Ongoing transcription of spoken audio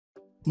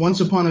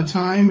Once upon a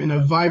time, in a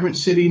vibrant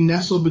city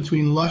nestled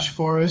between lush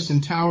forests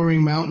and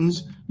towering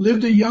mountains,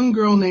 lived a young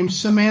girl named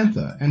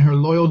Samantha and her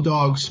loyal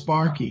dog,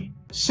 Sparky.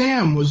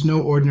 Sam was no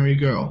ordinary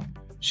girl.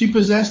 She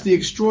possessed the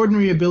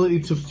extraordinary ability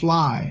to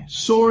fly,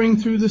 soaring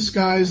through the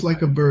skies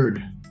like a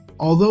bird.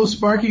 Although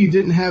Sparky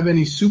didn't have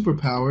any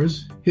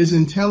superpowers, his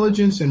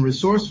intelligence and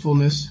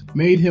resourcefulness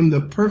made him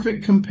the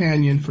perfect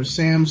companion for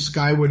Sam's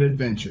skyward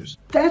adventures.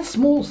 That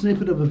small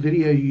snippet of a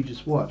video you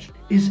just watched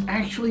is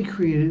actually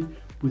created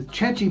with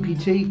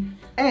ChatGPT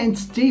and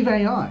Steve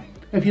AI.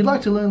 If you'd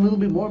like to learn a little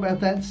bit more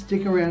about that,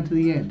 stick around to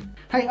the end.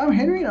 Hey, I'm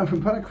Henry and I'm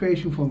from Product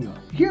Creation Formula.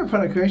 Here at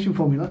Product Creation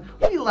Formula,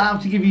 we love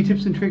to give you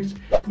tips and tricks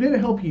to better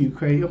help you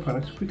create your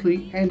products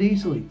quickly and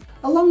easily.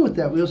 Along with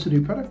that, we also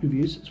do product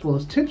reviews as well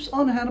as tips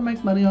on how to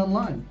make money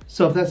online.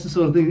 So if that's the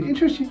sort of thing that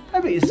interests you, I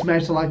bet you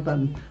smash the like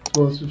button as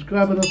well as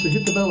subscribe and also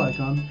hit the bell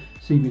icon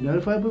so you'll be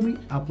notified when we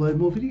upload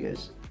more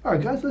videos.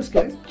 Alright guys, let's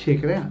go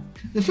check it out.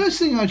 The first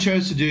thing I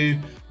chose to do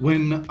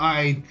when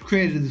I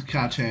created this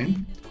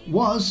cartoon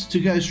was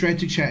to go straight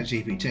to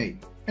ChatGPT.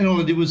 And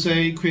all I did was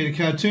say, create a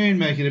cartoon,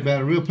 make it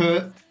about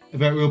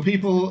about real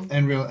people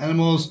and real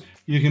animals.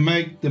 You can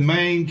make the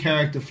main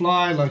character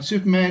fly like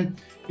Superman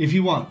if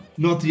you want,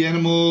 not the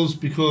animals,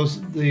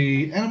 because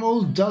the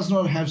animal does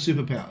not have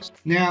superpowers.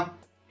 Now,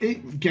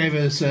 it gave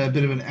us a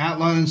bit of an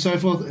outline and so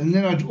forth, and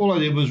then all I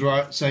did was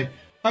say,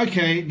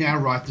 okay, now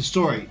write the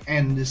story,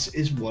 and this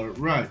is what it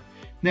wrote.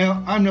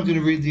 Now, I'm not going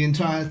to read the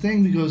entire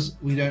thing because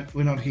we're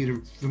not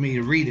here for me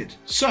to read it.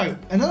 So,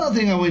 another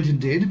thing I went and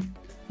did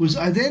was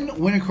I then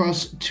went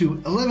across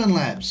to 11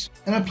 Labs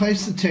and I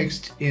placed the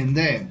text in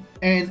there.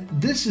 And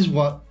this is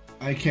what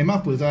I came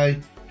up with. I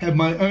have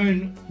my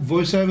own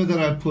voiceover that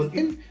I put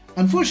in.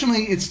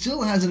 Unfortunately, it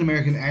still has an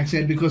American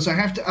accent because I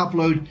have to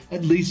upload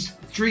at least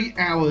 3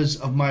 hours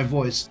of my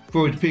voice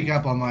for it to pick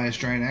up on my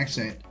Australian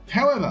accent.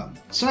 However,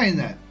 saying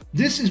that,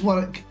 this is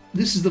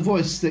the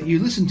voice that you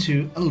listened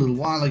to a little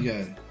while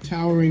ago.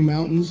 Towering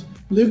mountains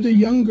lived a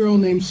young girl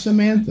named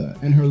Samantha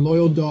and her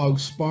loyal dog,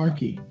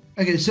 Sparky.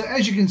 Okay, so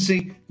as you can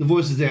see, the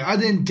voice is there. I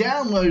then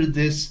downloaded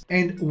this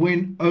and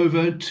went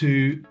over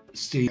to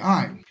Steve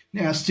AI.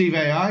 Now, Steve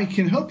AI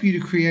can help you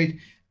to create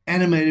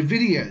animated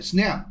videos.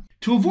 Now,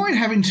 to avoid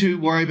having to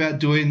worry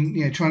about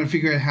trying to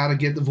figure out how to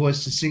get the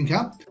voice to sync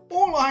up,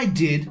 all I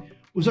did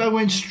was I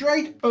went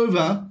straight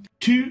over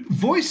to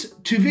voice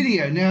to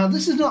video. Now,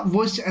 this is not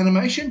voice to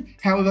animation.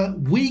 However,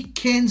 we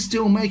can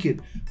still make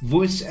it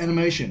voice to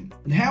animation.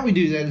 And how we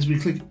do that is we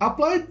click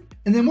upload.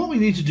 And then what we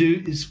need to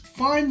do is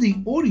find the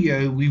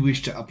audio we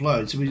wish to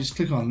upload. So we just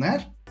click on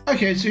that.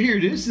 Okay, so here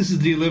it is. This is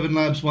the 11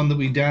 Labs one that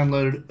we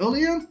downloaded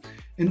earlier.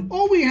 And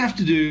all we have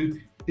to do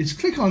is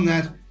click on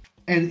that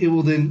and it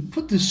will then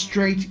put this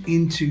straight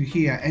into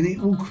here and it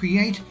will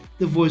create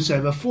the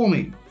voiceover for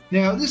me.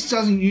 Now, this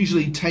doesn't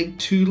usually take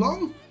too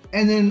long.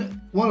 And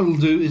then what it'll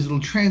do is it'll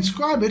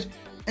transcribe it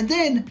and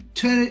then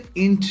turn it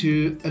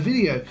into a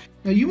video.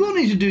 Now, you will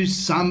need to do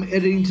some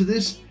editing to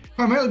this,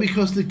 primarily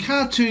because the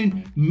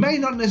cartoon may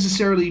not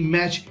necessarily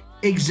match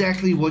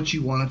exactly what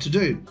you want it to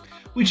do,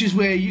 which is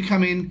where you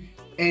come in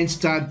and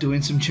start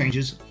doing some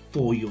changes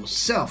for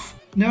yourself.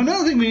 Now,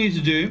 another thing we need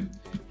to do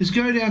is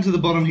go down to the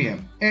bottom here,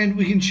 and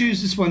we can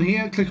choose this one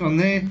here, click on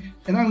there,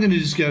 and I'm going to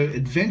just go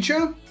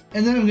adventure,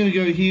 and then I'm going to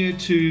go here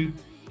to,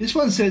 this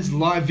one says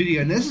live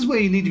video, and this is where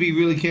you need to be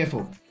really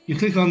careful. You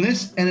click on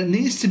this, and it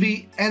needs to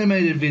be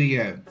animated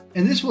video.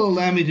 And this will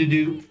allow me to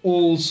do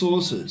all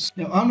sources.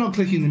 Now, I'm not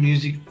clicking the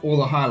music or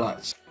the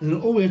highlights. And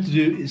then all we have to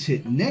do is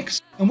hit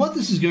next. And what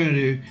this is going to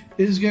do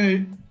is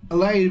going to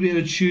allow you to be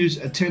able to choose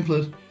a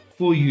template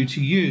for you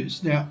to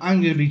use. Now,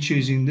 I'm going to be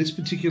choosing this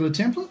particular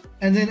template,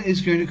 and then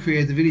it's going to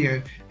create the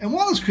video. And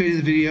while it's creating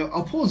the video,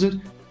 I'll pause it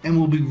and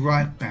we'll be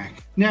right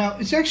back. Now,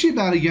 it's actually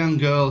about a young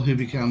girl who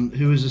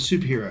is a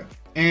superhero,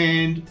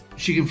 and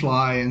she can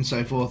fly and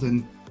so forth,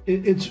 and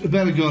it's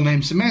about a girl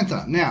named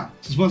Samantha. Now,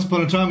 since once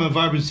upon a time, a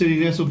vibrant city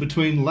nestled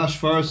between lush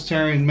forests,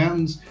 towering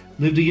mountains,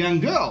 lived a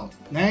young girl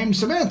named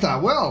Samantha.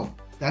 Well,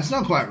 that's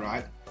not quite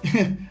right.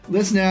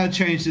 Let's now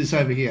change this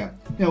over here.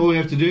 Now, all we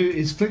have to do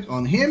is click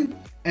on him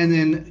and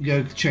then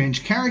go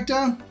change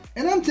character.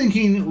 And I'm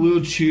thinking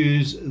we'll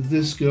choose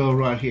this girl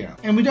right here.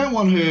 And we don't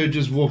want her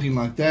just walking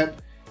like that.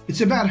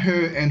 It's about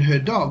her and her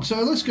dog.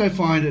 So let's go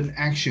find an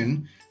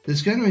action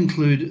that's going to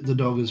include the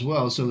dog as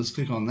well. So let's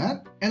click on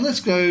that and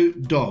let's go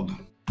dog.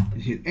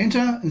 Hit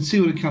enter and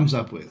see what it comes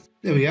up with.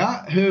 There we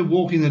are. Her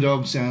walking the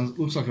dog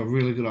looks like a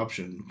really good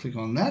option. Click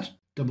on that,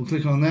 double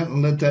click on that,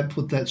 and let that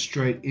put that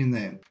straight in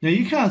there. Now,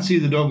 you can't see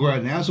the dog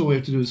right now, so all we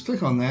have to do is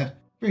click on that,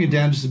 bring it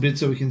down just a bit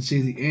so we can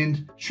see the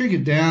end, shrink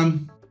it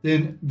down,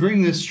 then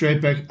bring this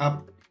straight back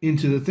up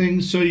into the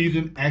thing so you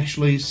can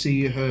actually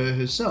see her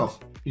herself.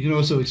 You can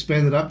also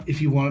expand it up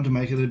if you wanted to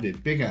make it a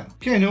bit bigger.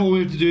 Okay, now all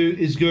we have to do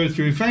is go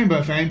through frame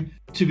by frame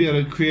to be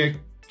able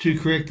to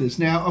correct this.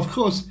 Now, of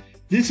course,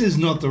 this is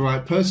not the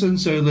right person,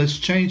 so let's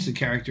change the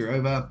character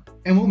over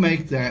and we'll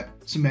make that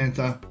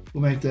Samantha.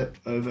 We'll make that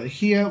over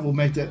here. We'll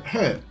make that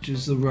her, which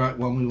is the right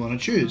one we want to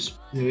choose.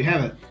 There we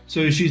have it.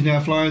 So she's now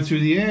flying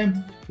through the air.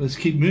 Let's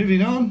keep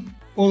moving on.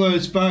 although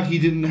Sparky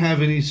didn't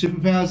have any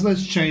superpowers,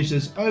 let's change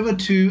this over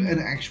to an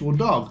actual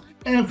dog.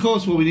 And of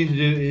course, what we need to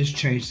do is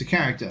change the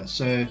character.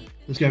 So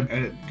let's go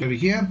over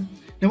here.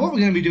 Now what we're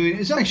going to be doing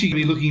is actually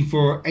going to be looking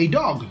for a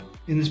dog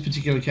in this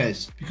particular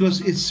case,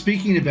 because it's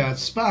speaking about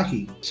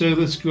Sparky. So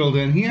let's scroll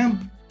down here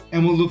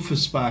and we'll look for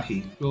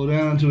Sparky. Scroll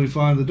down until we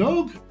find the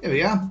dog. There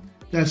we are.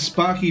 That's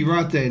Sparky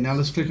right there. Now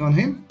let's click on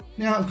him.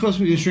 Now, of course,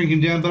 we can shrink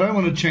him down, but I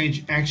want to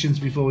change actions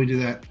before we do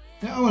that.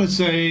 Now, I want to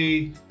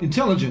say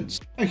intelligence.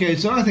 Okay,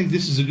 so I think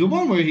this is a good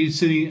one where he's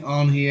sitting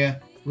on here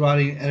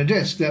writing at a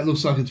desk. That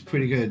looks like it's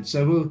pretty good.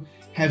 So we'll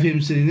have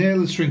him sitting there.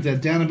 Let's shrink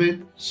that down a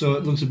bit so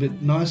it looks a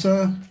bit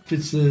nicer,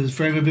 fits the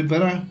frame a bit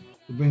better.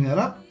 We'll bring that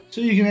up so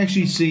you can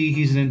actually see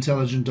he's an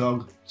intelligent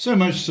dog. So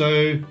much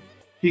so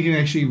he can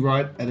actually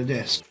write at a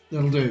desk.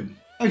 That'll do.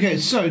 Okay,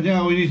 so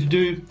now what we need to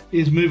do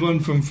is move on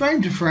from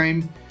frame to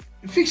frame,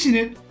 fixing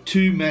it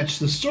to match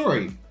the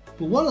story.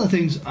 But one of the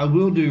things I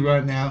will do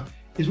right now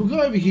is we'll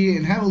go over here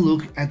and have a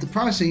look at the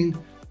pricing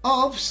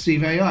of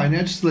𝗬𝗂𝗂𝗧.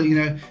 Now, just to let you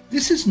know,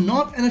 this is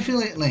not an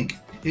affiliate link,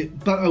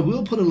 but I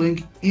will put a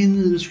link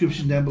in the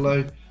description down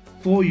below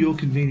for your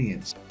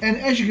convenience. And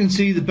as you can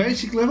see, the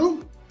basic level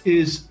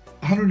is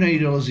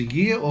 $180 a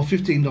year or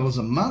 $15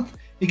 a month.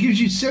 It gives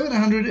you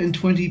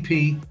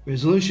 720p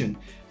resolution,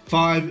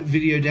 5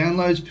 video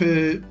downloads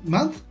per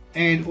month,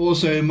 and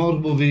also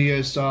multiple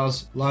video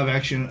styles, live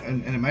action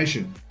and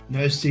animation.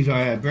 No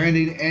𝗬𝗂𝗂𝗧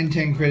branding and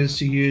 10 credits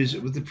to use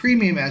with the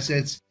premium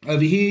assets.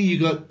 Over here you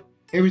got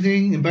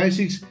everything in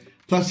basics,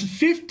 plus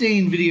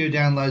 15 video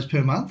downloads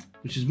per month,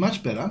 which is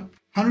much better,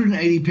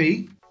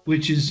 180p,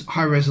 which is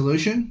high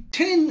resolution,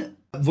 10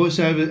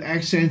 voiceover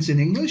accents in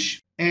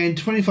English, and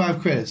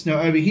 25 credits.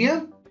 Now over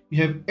here,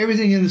 you have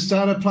everything in the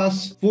starter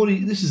plus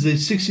 40, this is the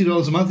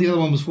 $60 a month, the other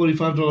one was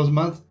 $45 a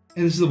month,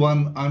 and this is the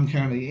one I'm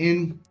currently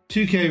in.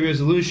 2K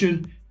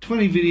resolution,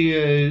 20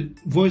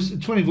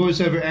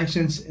 voiceover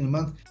accents in a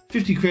month,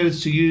 50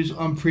 credits to use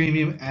on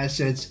premium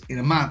assets in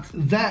a month.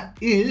 That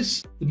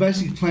is the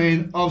basic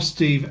plan of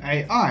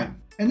𝗬𝗂𝗂𝗧.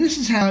 And this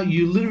is how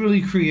you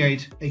literally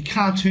create a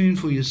cartoon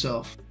for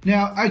yourself.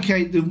 Now,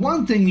 okay, the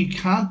one thing you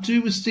can't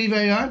do with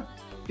𝗬𝗂𝗂𝗧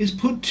is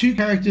put two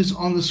characters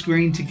on the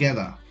screen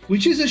together,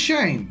 which is a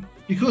shame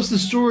because the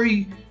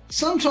story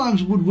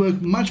sometimes would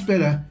work much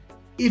better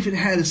if it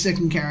had a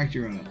second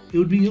character in it. It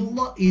would be a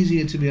lot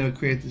easier to be able to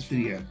create this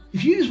video.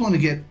 If you just want to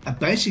get a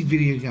basic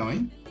video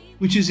going,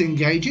 which is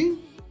engaging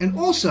and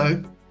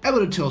also able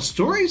to tell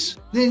stories,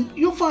 then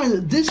you'll find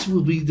that this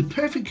will be the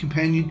perfect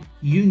companion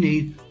you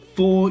need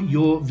for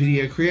your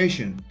video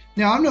creation.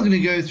 Now, I'm not going to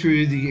go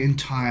through the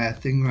entire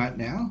thing right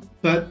now,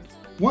 but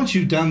once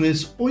you've done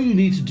this, all you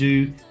need to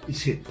do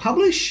is hit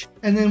publish,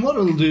 and then what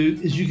it'll do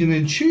is you can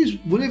then choose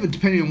whatever,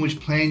 depending on which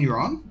plan you're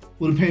on,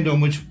 will depend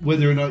on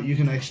whether or not you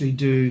can actually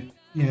do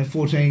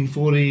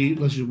 1440,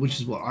 which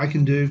is what I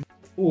can do,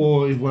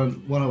 or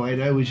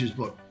 1080, which is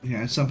what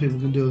some people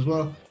can do as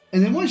well.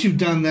 And then once you've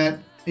done that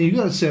and you've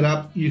got it set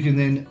up, you can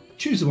then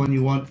choose the one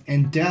you want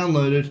and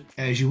download it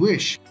as you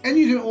wish. And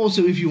you can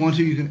also, if you want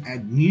to, you can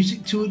add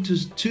music to it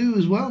too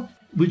as well,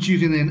 which you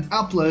can then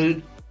upload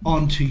it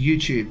onto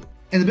YouTube.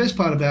 And the best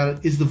part about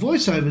it is the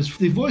voiceovers.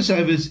 The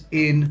voiceovers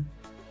in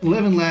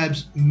 11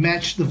 Labs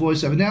match the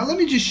voiceover. Now let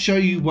me just show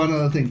you one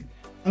other thing.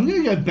 I'm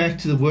going to go back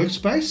to the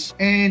workspace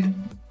and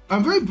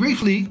I'm very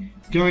briefly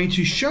going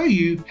to show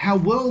you how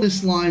well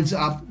this lines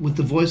up with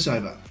the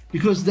voiceover,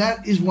 because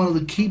that is one of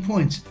the key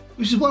points,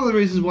 which is one of the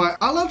reasons why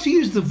I love to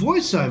use the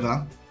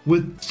voiceover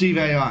with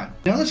𝗬𝗂𝗂𝗧.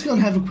 Now let's go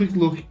and have a quick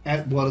look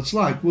at what it's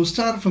like. We'll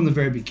start from the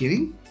very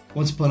beginning.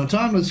 Once upon a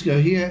time, let's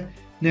go here.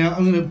 Now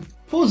I'm going to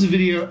pause the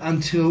video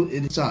until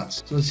it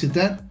starts. So let's hit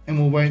that and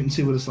we'll wait and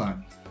see what it's like.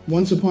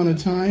 Once upon a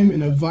time,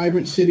 in a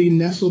vibrant city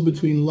nestled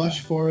between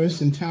lush forests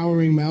and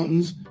towering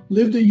mountains,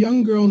 lived a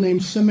young girl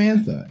named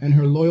Samantha and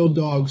her loyal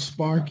dog,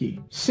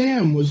 Sparky.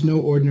 Sam was no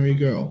ordinary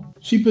girl.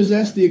 She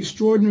possessed the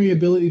extraordinary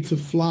ability to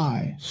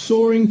fly,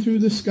 soaring through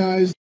the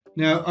skies.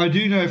 Now, I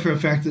do know for a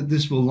fact that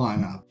this will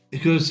line up,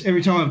 because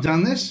every time I've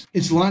done this,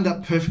 it's lined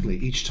up perfectly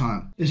each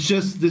time. It's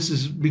just, this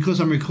is because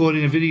I'm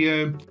recording a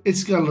video,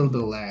 it's got a little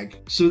bit of lag.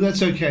 So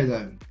that's okay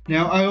though.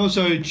 Now, I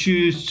also I can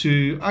choose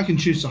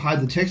to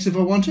hide the text if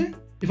I want to.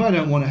 If I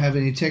don't want to have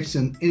any text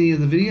in any of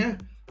the video,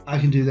 I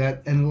can do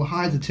that and it'll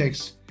hide the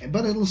text,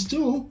 but it'll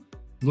still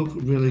look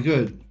really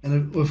good.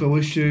 And if I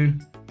wish to,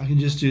 I can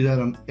just do that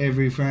on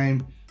every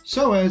frame,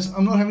 so as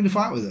I'm not having to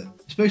fight with it,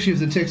 especially if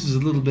the text is a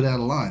little bit out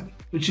of line,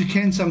 which it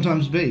can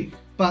sometimes be.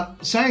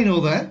 But saying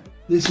all that,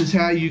 this is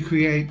how you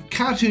create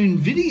cartoon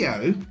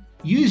video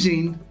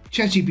using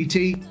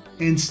ChatGPT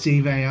and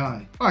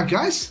𝗬𝗂𝗂𝗧. Alright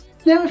guys.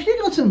 Now, if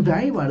you got some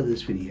value out of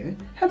this video,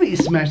 how about you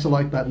smash the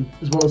like button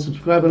as well as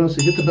subscribe and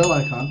also hit the bell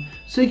icon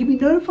so you can be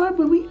notified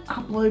when we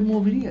upload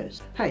more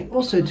videos. Hey,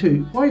 also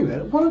too, while you're at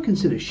it, why not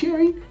consider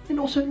sharing and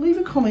also leave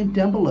a comment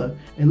down below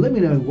and let me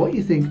know what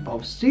you think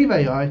of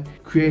𝗬𝗂𝗂𝗧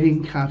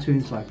creating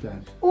cartoons like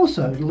that.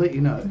 Also, to let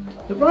you know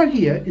that right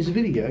here is a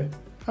video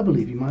I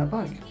believe you might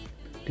like.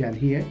 Down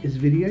here is a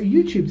video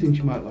YouTube thinks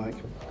you might like.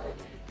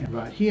 And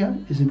right here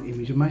is an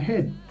image of my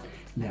head.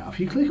 Now, if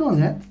you click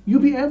on that,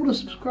 you'll be able to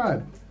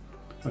subscribe.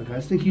 Alright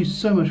guys, thank you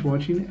so much for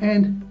watching,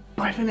 and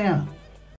bye for now.